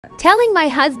Telling my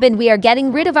husband we are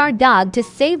getting rid of our dog to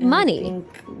save money. I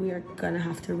think we are gonna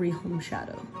have to rehome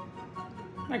Shadow.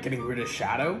 I'm not getting rid of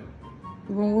Shadow.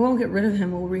 We won't get rid of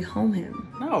him, we'll rehome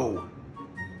him. No.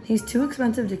 He's too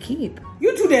expensive to keep.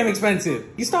 You too damn expensive.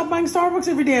 You stop buying Starbucks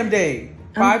every damn day.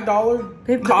 $5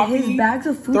 Babe, coffee. his bags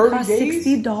of food 30 cost days?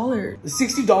 $60.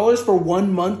 $60 for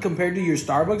 1 month compared to your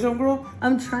Starbucks, homegirl?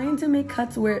 I'm trying to make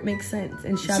cuts where it makes sense.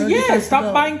 And Shadow So just yeah, has to stop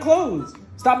go. buying clothes.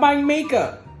 Stop buying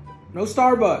makeup. No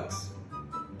Starbucks.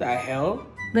 The hell?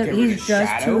 But Get rid he's of just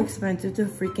Shadow? too expensive to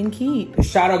freaking keep. If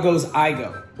Shadow goes, I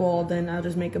go. Well, then I'll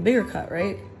just make a bigger cut,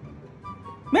 right?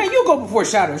 Man, you go before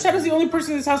Shadow. Shadow's the only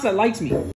person in this house that likes me.